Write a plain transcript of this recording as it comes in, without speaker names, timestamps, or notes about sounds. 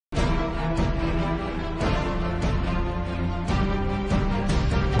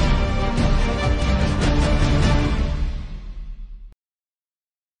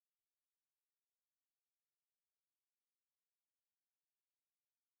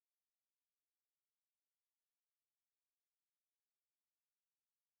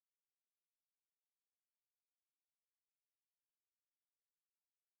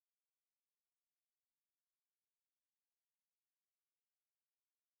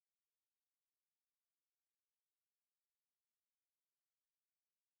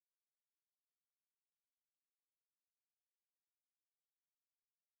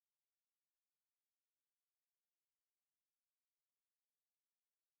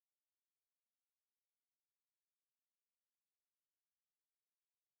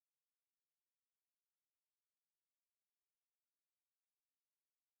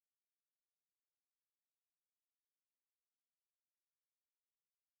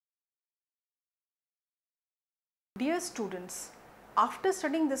Dear students, after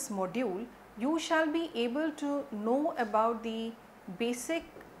studying this module, you shall be able to know about the basic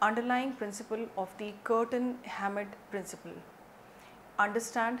underlying principle of the Curtin Hammett principle.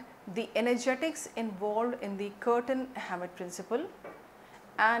 Understand the energetics involved in the Curtin Hammett principle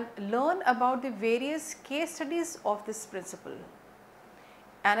and learn about the various case studies of this principle.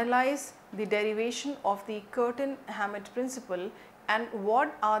 Analyze the derivation of the Curtin Hammett principle and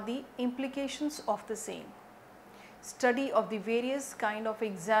what are the implications of the same. Study of the various kind of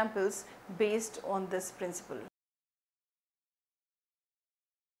examples based on this principle.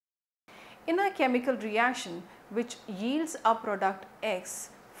 In a chemical reaction which yields a product X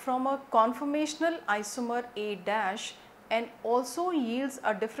from a conformational isomer A dash and also yields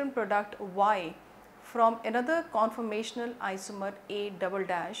a different product Y from another conformational isomer A double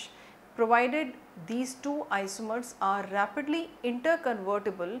dash, provided these two isomers are rapidly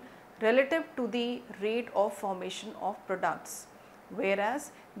interconvertible relative to the rate of formation of products,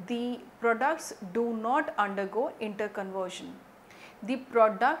 whereas the products do not undergo interconversion. The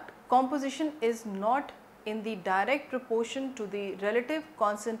product composition is not in the direct proportion to the relative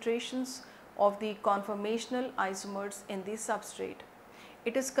concentrations of the conformational isomers in the substrate.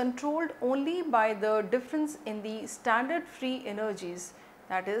 It is controlled only by the difference in the standard free energies,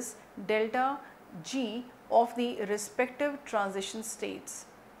 that is delta G of the respective transition states,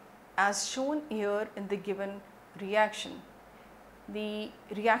 as shown here in the given reaction. The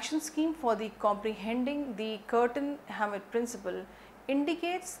reaction scheme for the comprehending the Curtin Hammett principle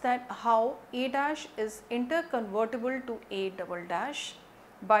indicates that how A dash is interconvertible to A double dash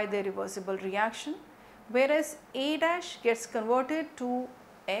by the reversible reaction, whereas A dash gets converted to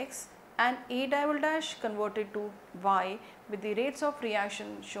X and A double dash converted to Y with the rates of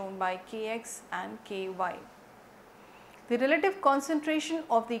reaction shown by Kx and Ky. The relative concentration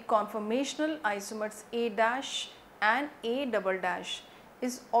of the conformational isomers A dash and A double dash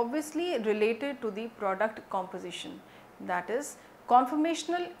is obviously related to the product composition, that is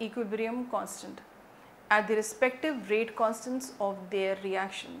conformational equilibrium constant at the respective rate constants of their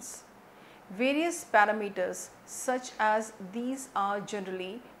reactions. Various parameters such as these are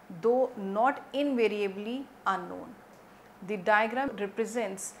generally, though not invariably, unknown. The diagram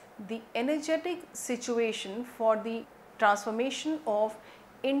represents the energetic situation for the transformation of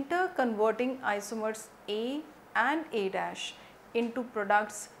interconverting isomers A and A dash into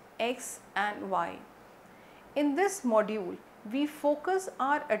products X and Y. In this module, we focus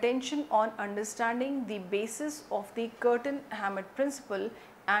our attention on understanding the basis of the Curtin Hammett principle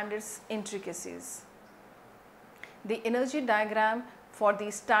and its intricacies. The energy diagram for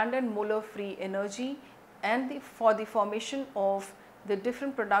the standard molar free energy and for the formation of the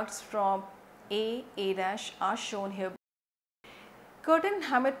different products from A dash are shown here. Curtin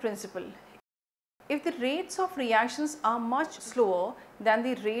Hammett principle. If the rates of reactions are much slower than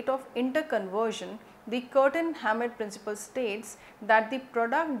the rate of interconversion, the Curtin Hammett principle states that the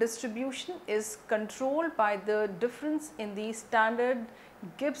product distribution is controlled by the difference in the standard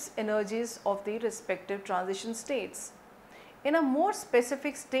Gibbs energies of the respective transition states. In a more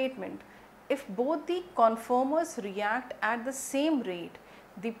specific statement, if both the conformers react at the same rate,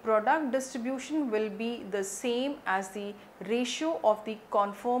 the product distribution will be the same as the ratio of the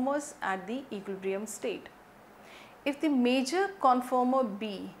conformers at the equilibrium state. If the major conformer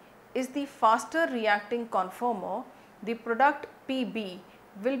B is the faster reacting conformer, the product PB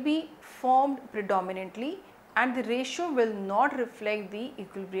will be formed predominantly and the ratio will not reflect the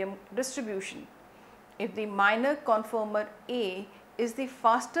equilibrium distribution. If the minor conformer A is the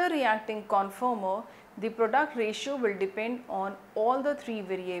faster reacting conformer, the product ratio will depend on all the three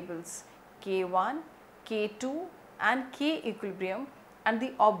variables K1, K2 and K equilibrium, and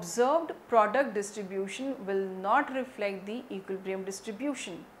the observed product distribution will not reflect the equilibrium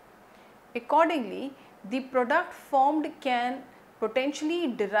distribution. Accordingly, the product formed can potentially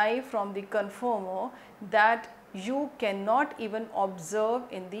derive from the conformer that you cannot even observe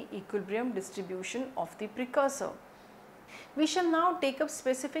in the equilibrium distribution of the precursor. We shall now take up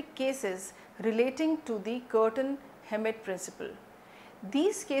specific cases relating to the Curtin Hammett principle.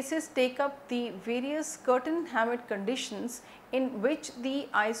 These cases take up the various Curtin Hammett conditions in which the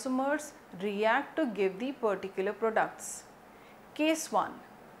isomers react to give the particular products. Case 1.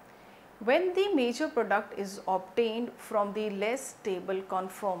 When the major product is obtained from the less stable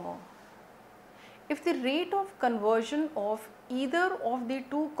conformer. If the rate of conversion of either of the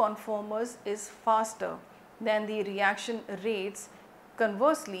two conformers is faster than the reaction rates,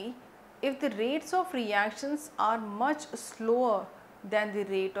 conversely, if the rates of reactions are much slower than the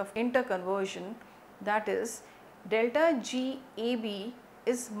rate of interconversion, that is delta G AB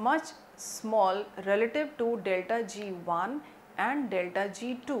is much small relative to delta G1 and delta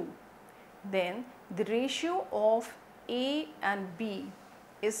G2, then the ratio of A and B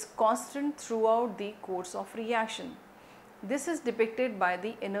is constant throughout the course of reaction. This is depicted by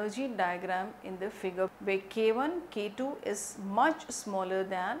the energy diagram in the figure, where K1, K2 is much smaller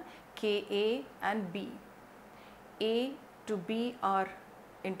than Ka and B. A to B are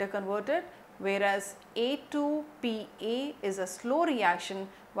interconverted, whereas A to Pa is a slow reaction,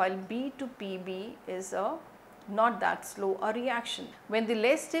 while B to Pb is a not that slow a reaction. When the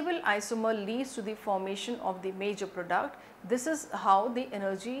less stable isomer leads to the formation of the major product, this is how the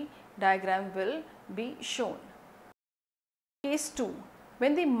energy diagram will be shown. Case 2.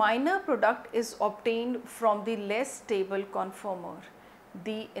 When the minor product is obtained from the less stable conformer,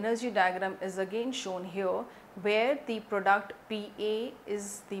 the energy diagram is again shown here, where the product Pa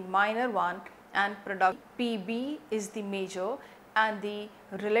is the minor one and product Pb is the major, and the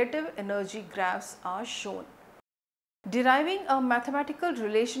relative energy graphs are shown. Deriving a mathematical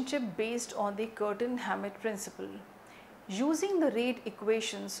relationship based on the Curtin Hammett principle. Using the rate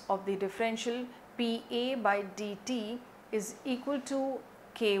equations of the differential Pa by dt is equal to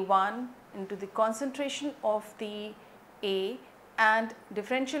K1 into the concentration of the A, and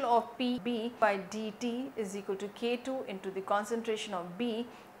differential of Pb by dt is equal to K2 into the concentration of B,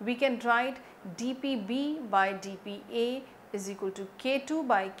 we can write dPb by dPa is equal to K2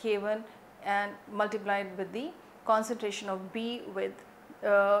 by K1 and multiplied with the concentration of B with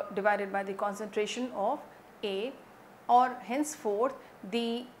divided by the concentration of A, or henceforth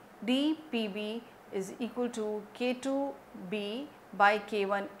the dPb is equal to K2b by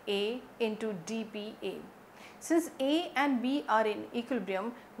K1a into dPa. Since A and B are in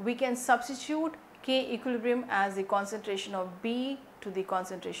equilibrium, we can substitute K equilibrium as the concentration of B to the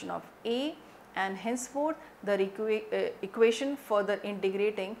concentration of A, and henceforth the equation further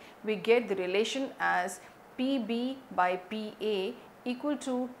integrating, we get the relation as Pb by Pa equal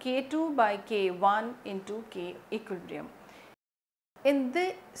to K2 by K1 into K equilibrium. In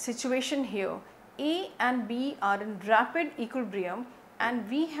the situation here, A and B are in rapid equilibrium and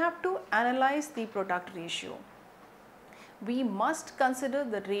we have to analyze the product ratio. We must consider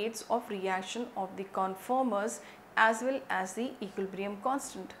the rates of reaction of the conformers as well as the equilibrium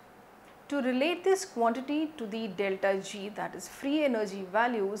constant. To relate this quantity to the delta G, that is free energy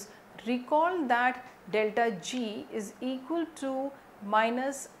values, recall that delta G is equal to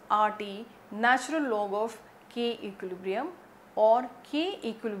minus RT natural log of K equilibrium, or K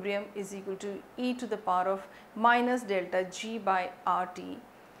equilibrium is equal to e to the power of minus delta G by RT,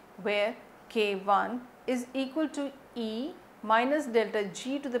 where K1 is equal to E minus delta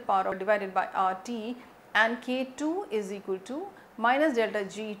G to the power of divided by RT, and K2 is equal to minus delta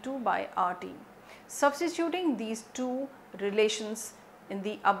G2 by RT. Substituting these two relations in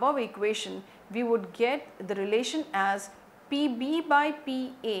the above equation, we would get the relation as Pb by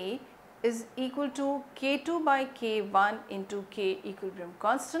Pa is equal to K2 by K1 into K equilibrium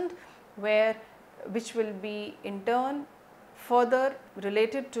constant, which will be in turn further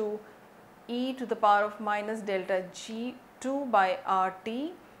related to e to the power of minus delta G2 by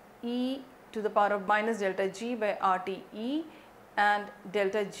RT, e to the power of minus delta G by RTE, and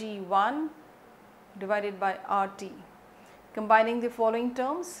delta G1 divided by RT. Combining the following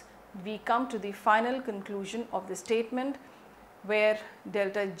terms, we come to the final conclusion of the statement, where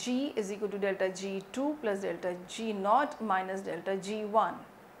delta G is equal to delta G2 plus delta G0 minus delta G1.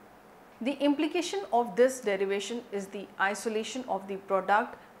 The implication of this derivation is the isolation of the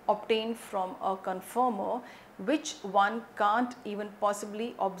product obtained from a conformer, which one can't even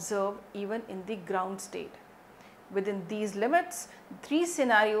possibly observe even in the ground state. Within these limits, three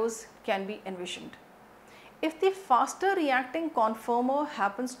scenarios can be envisioned. If the faster reacting conformer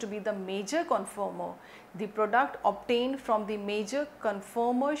happens to be the major conformer, the product obtained from the major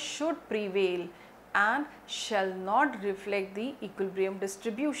conformer should prevail and shall not reflect the equilibrium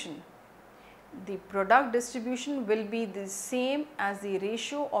distribution. The product distribution will be the same as the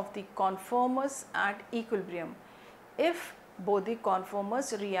ratio of the conformers at equilibrium if both the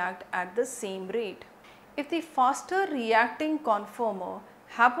conformers react at the same rate. If the faster reacting conformer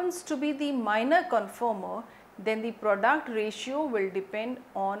happens to be the minor conformer, then the product ratio will depend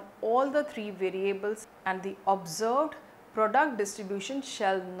on all the three variables and the observed product distribution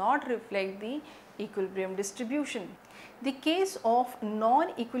shall not reflect the equilibrium distribution. The case of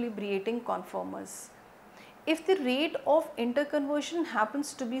non-equilibrating conformers. If the rate of interconversion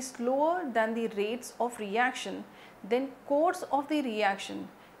happens to be slower than the rates of reaction, then course of the reaction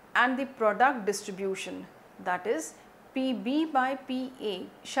and the product distribution, that is Pb by Pa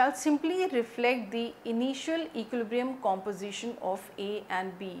shall simply reflect the initial equilibrium composition of A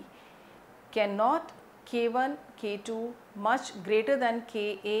and B, cannot K1, K2 much greater than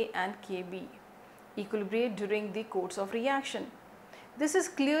Ka and Kb equilibrate during the course of reaction. This is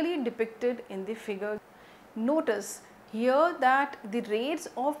clearly depicted in the figure. Notice here that the rates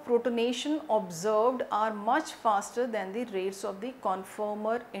of protonation observed are much faster than the rates of the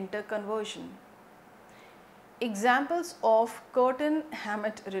conformer interconversion. Examples of Curtin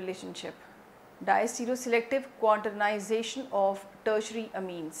Hammett relationship: diastereoselective quaternization of tertiary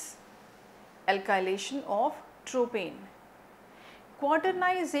amines, alkylation of tropane.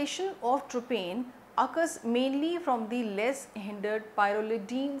 Quaternization of tropane occurs mainly from the less hindered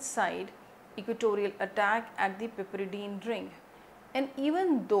pyrrolidine side equatorial attack at the piperidine ring, and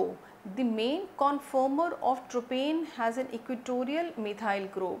even though the main conformer of tropane has an equatorial methyl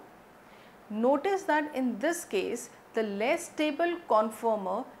group, notice that in this case the less stable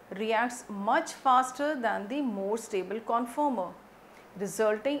conformer reacts much faster than the more stable conformer,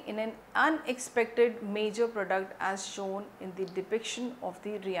 resulting in an unexpected major product as shown in the depiction of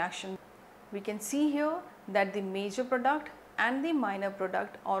the reaction. We can see here that the major product and the minor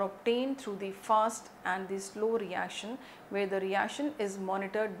product are obtained through the fast and the slow reaction, where the reaction is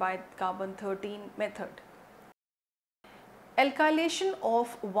monitored by carbon 13 method. Alkylation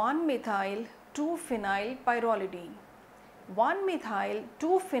of 1-methyl 2-phenyl pyrrolidine. 1-methyl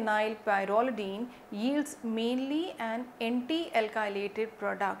 2-phenyl pyrrolidine yields mainly an anti-alkylated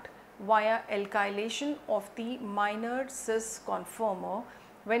product via alkylation of the minor cis conformer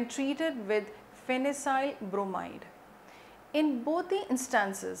when treated with phenecyl bromide. In both the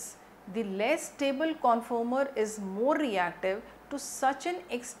instances, the less stable conformer is more reactive to such an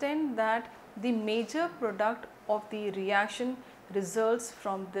extent that the major product of the reaction results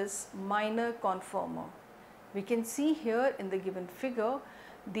from this minor conformer. We can see here in the given figure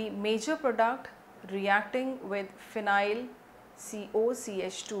the major product reacting with phenyl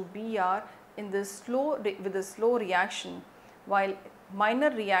COCH2Br in the with a slow reaction, while minor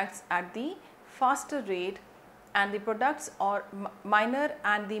reacts at the faster rate, and the products are minor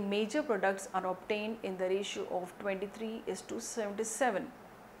and the major products are obtained in the ratio of 23:77.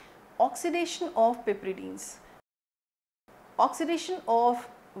 Oxidation of piperidines. Oxidation of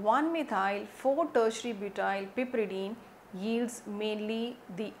 1-methyl 4-tertiary butyl piperidine yields mainly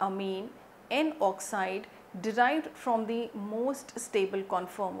the amine N-oxide derived from the most stable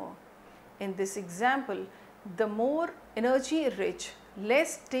conformer. In this example, the more energy rich,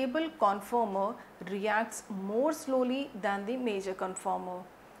 less stable conformer reacts more slowly than the major conformer,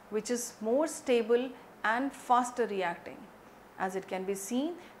 which is more stable and faster reacting. As it can be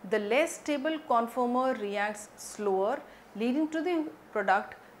seen, the less stable conformer reacts slower, leading to the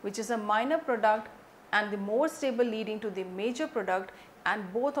product which is a minor product, and the more stable leading to the major product,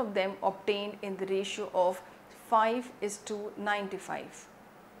 and both of them obtained in the ratio of 5:95.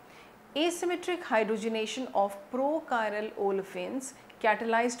 Asymmetric hydrogenation of prochiral olefins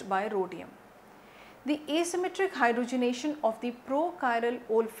catalyzed by rhodium. The asymmetric hydrogenation of the prochiral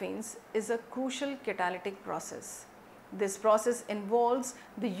olefins is a crucial catalytic process. This process involves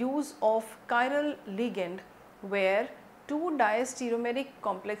the use of chiral ligand where two diastereomeric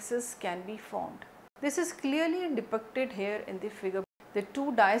complexes can be formed. This is clearly depicted here in the figure. The two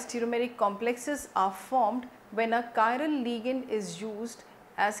diastereomeric complexes are formed when a chiral ligand is used,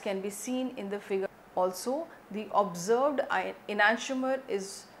 as can be seen in the figure. Also, the observed enantiomer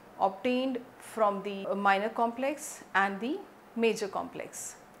is obtained from the minor complex and the major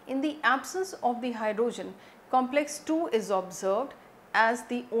complex. In the absence of the hydrogen, complex 2 is observed as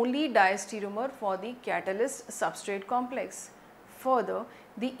the only diastereomer for the catalyst substrate complex. Further,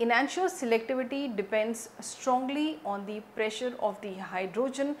 the enantiomer selectivity depends strongly on the pressure of the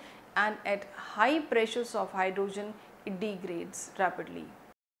hydrogen, and at high pressures of hydrogen it degrades rapidly.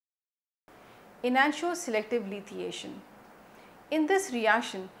 Enantiomer selective lithiation. In this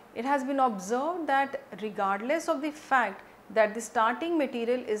reaction, it has been observed that regardless of the fact that the starting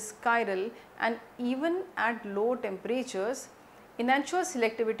material is chiral, and even at low temperatures, enantiomer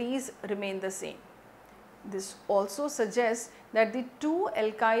selectivities remain the same. This also suggests that the two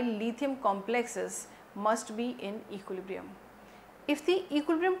alkyl lithium complexes must be in equilibrium. If the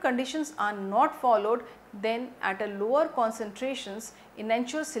equilibrium conditions are not followed, then at a lower concentrations,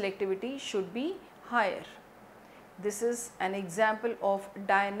 enantiomer selectivity should be higher. This is an example of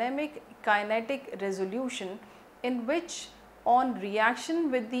dynamic kinetic resolution in which, on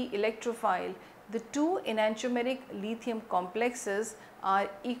reaction with the electrophile, the two enantiomeric lithium complexes are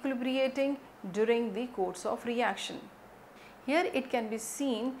equilibrating during the course of reaction. Here it can be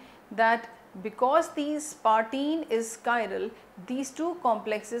seen that Because the spartine is chiral, these two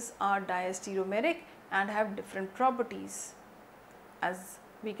complexes are diastereomeric and have different properties. As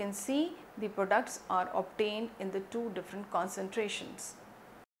we can see, the products are obtained in the two different concentrations.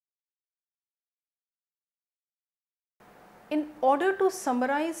 In order to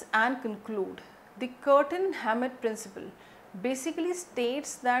summarize and conclude, the Curtin Hammett principle basically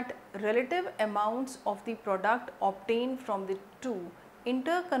states that relative amounts of the product obtained from the two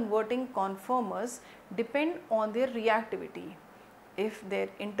interconverting conformers depend on their reactivity if their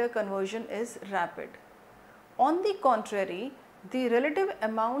interconversion is rapid. On the contrary, the relative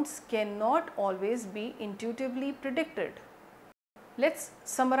amounts cannot always be intuitively predicted. Let's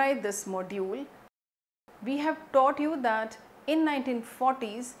summarize this module. We have taught you that in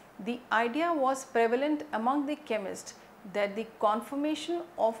 1940s, the idea was prevalent among the chemists that the conformation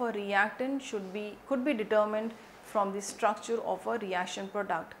of a reactant could be determined from the structure of a reaction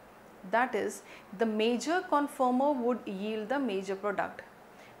product. That is, the major conformer would yield the major product.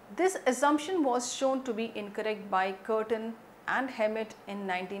 This assumption was shown to be incorrect by Curtin and Hammett in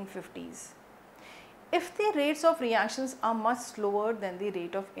 1950s. If the rates of reactions are much slower than the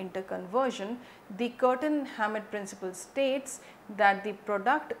rate of interconversion, the Curtin Hammett principle states that the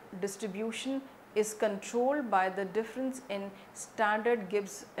product distribution is controlled by the difference in standard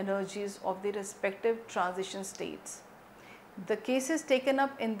Gibbs energies of the respective transition states. The cases taken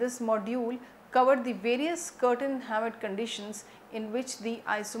up in this module cover the various Curtin Hammett conditions in which the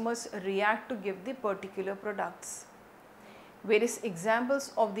isomers react to give the particular products. Various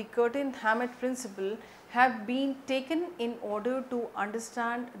examples of the Curtin Hammett principle have been taken in order to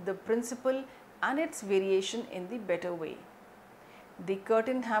understand the principle and its variation in the better way. The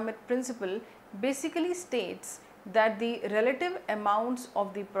Curtin Hammett principle basically states that the relative amounts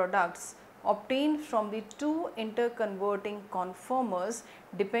of the products obtained from the two interconverting conformers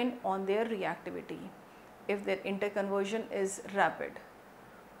depend on their reactivity if their interconversion is rapid.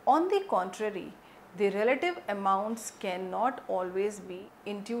 On the contrary, the relative amounts cannot always be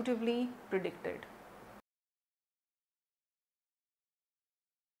intuitively predicted.